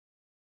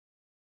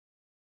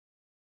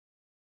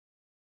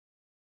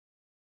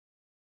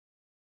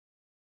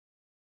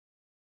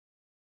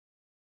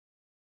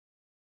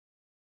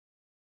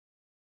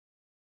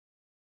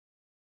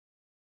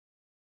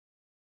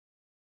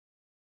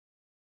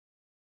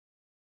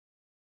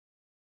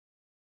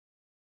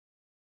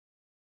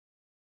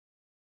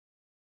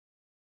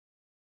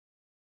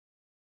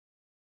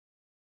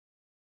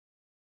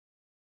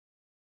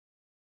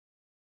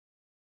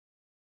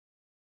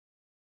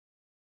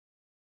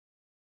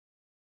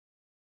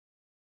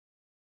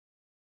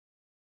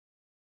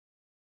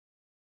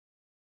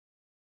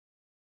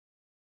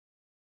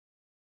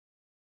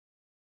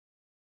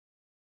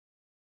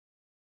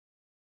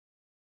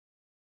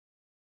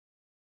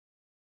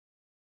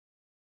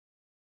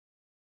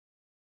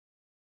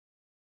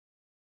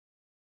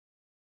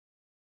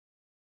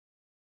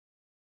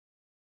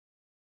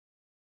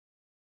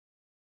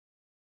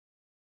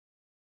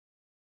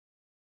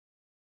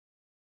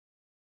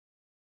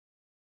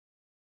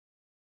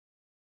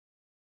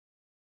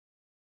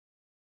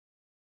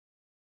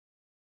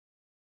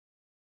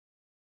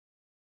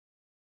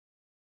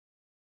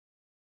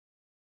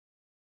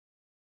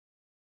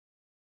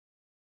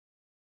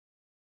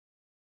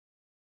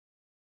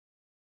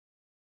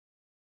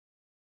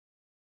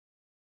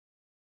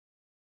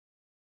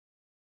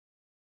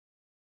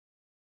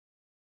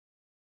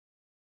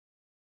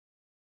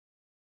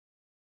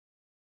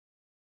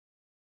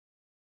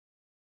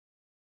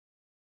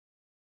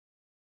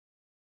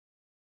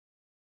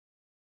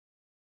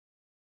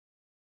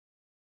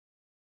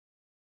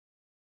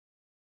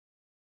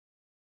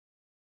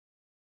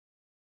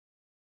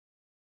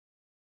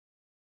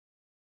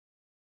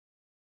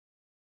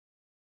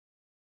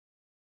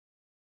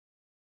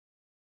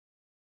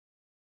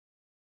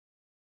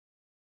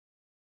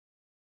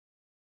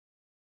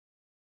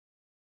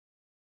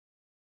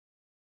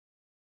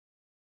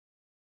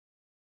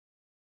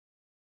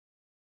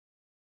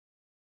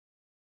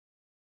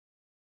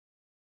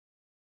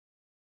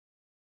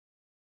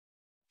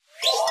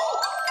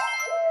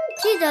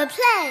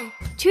TutoPlay.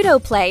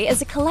 TutoPlay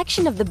is a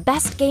collection of the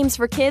best games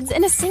for kids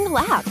in a single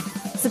app.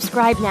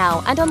 Subscribe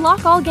now and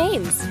unlock all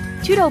games.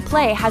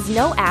 TutoPlay has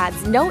no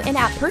ads, no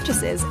in-app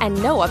purchases,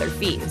 and no other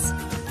fees.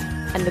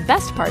 And the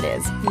best part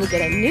is, you'll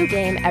get a new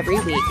game every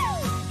week.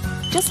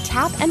 Just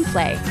tap and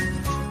play.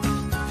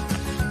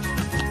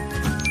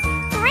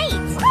 Great!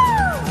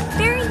 Woo!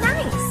 Very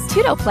nice!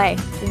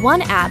 TutoPlay.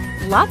 One app,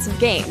 lots of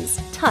games,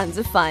 tons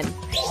of fun.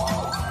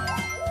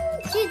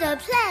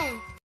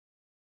 TutoPlay.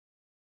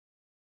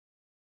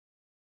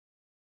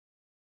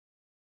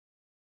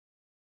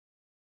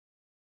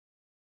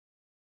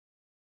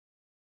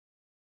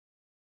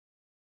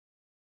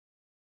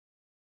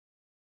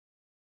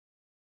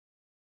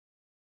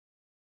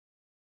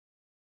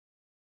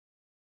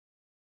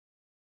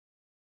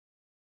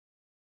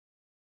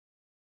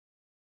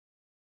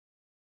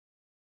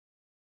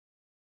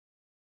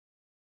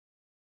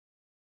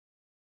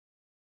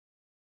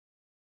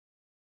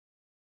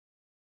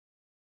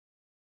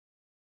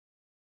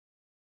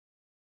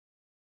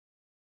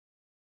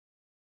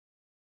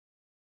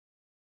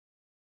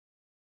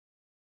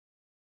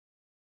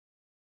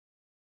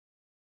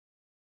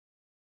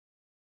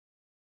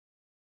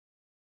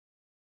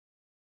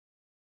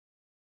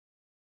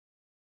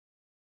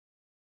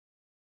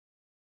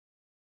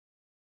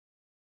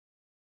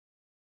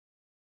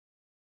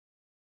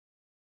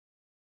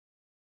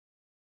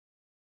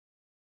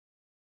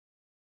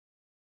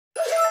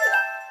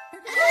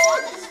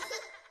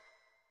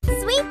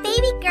 Sweet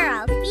baby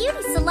girl,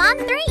 Beauty Salon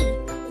 3.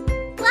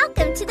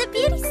 Welcome to the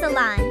beauty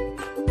salon.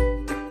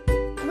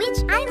 Which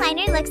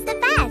eyeliner looks the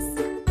best?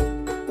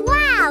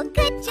 Wow,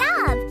 good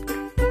job!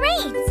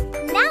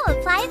 Great! Now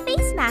apply a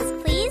face mask,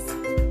 please.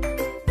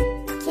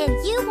 Can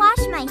you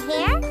wash my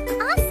hair?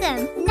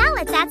 Awesome! Now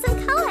let's add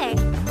some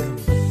color.